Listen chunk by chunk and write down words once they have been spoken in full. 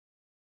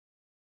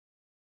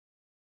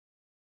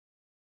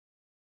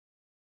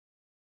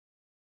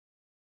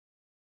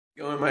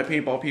Going my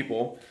paintball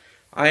people,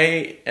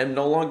 I am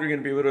no longer going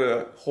to be able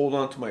to hold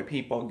on to my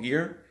paintball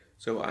gear,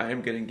 so I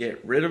am going to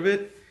get rid of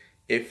it.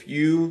 If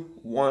you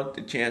want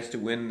the chance to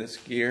win this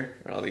gear,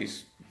 or at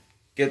least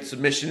get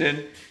submission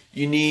in,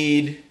 you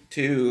need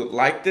to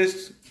like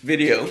this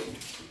video,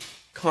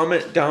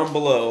 comment down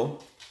below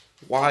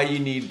why you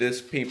need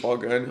this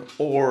paintball gun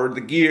or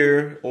the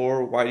gear,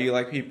 or why do you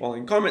like paintball,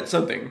 and comment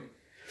something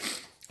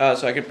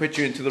so I can put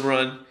you into the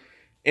run.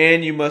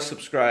 And you must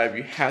subscribe.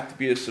 You have to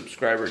be a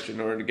subscriber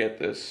in order to get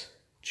this.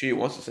 Chewy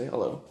wants to say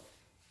hello.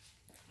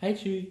 Hi,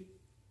 Chewy.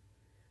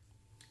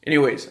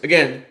 Anyways,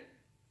 again,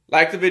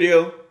 like the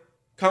video,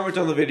 comment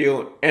on the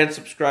video, and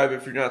subscribe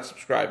if you're not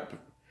subscribed.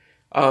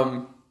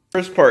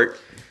 First part,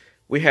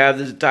 we have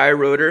this die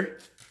rotor.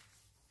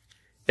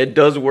 It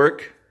does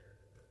work.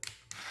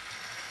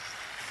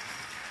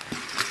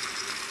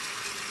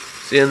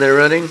 See in there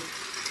running?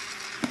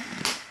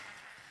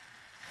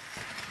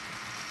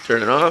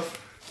 Turn it off.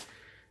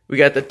 We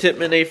got the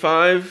Tippmann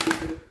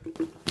A5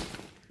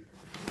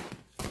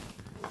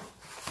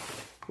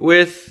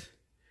 with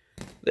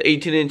the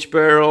 18-inch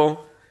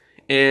barrel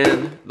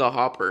and the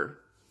hopper.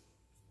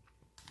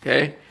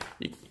 Okay,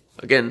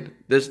 again,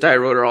 this die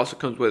rotor also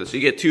comes with it. So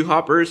you get two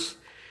hoppers,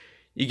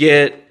 you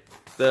get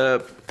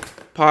the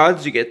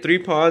pods, you get 3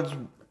 pods.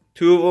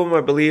 2 of them,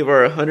 I believe,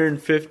 are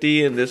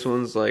 150, and this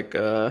one's like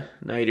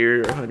 90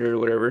 or 100 or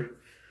whatever.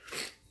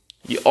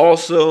 You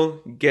also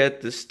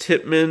get this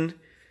Tippmann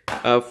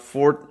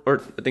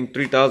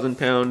 3,000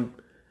 pound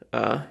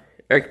air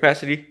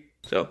capacity.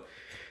 So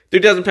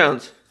 3,000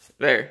 pounds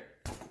there,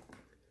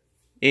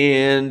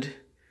 and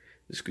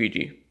the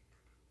squeegee.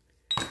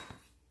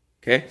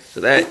 Okay,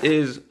 so that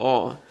is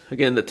all.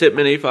 Again, the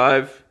Tippmann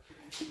A5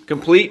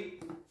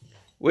 complete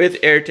with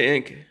air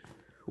tank,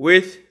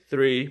 with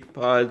 3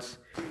 pods,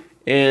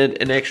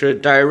 and an extra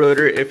die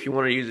rotor if you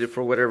want to use it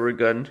for whatever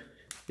gun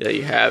that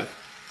you have.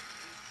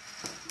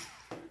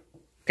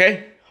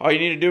 Okay, all you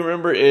need to do,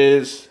 remember,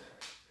 is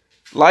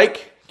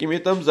like, give me a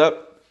thumbs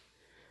up,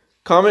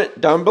 comment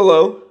down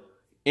below,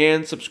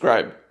 and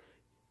subscribe.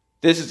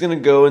 This is going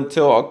to go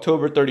until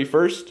October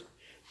 31st.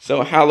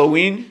 So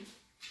Halloween,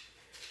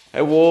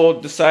 I will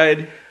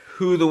decide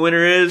who the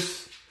winner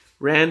is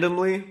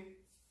randomly.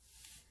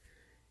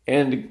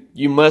 And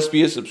you must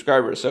be a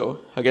subscriber. So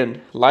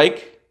again,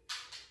 like,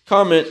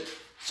 comment,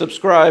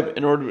 subscribe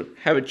in order to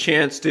have a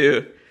chance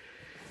to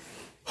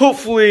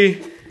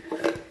hopefully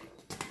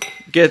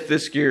get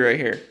this gear right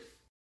here.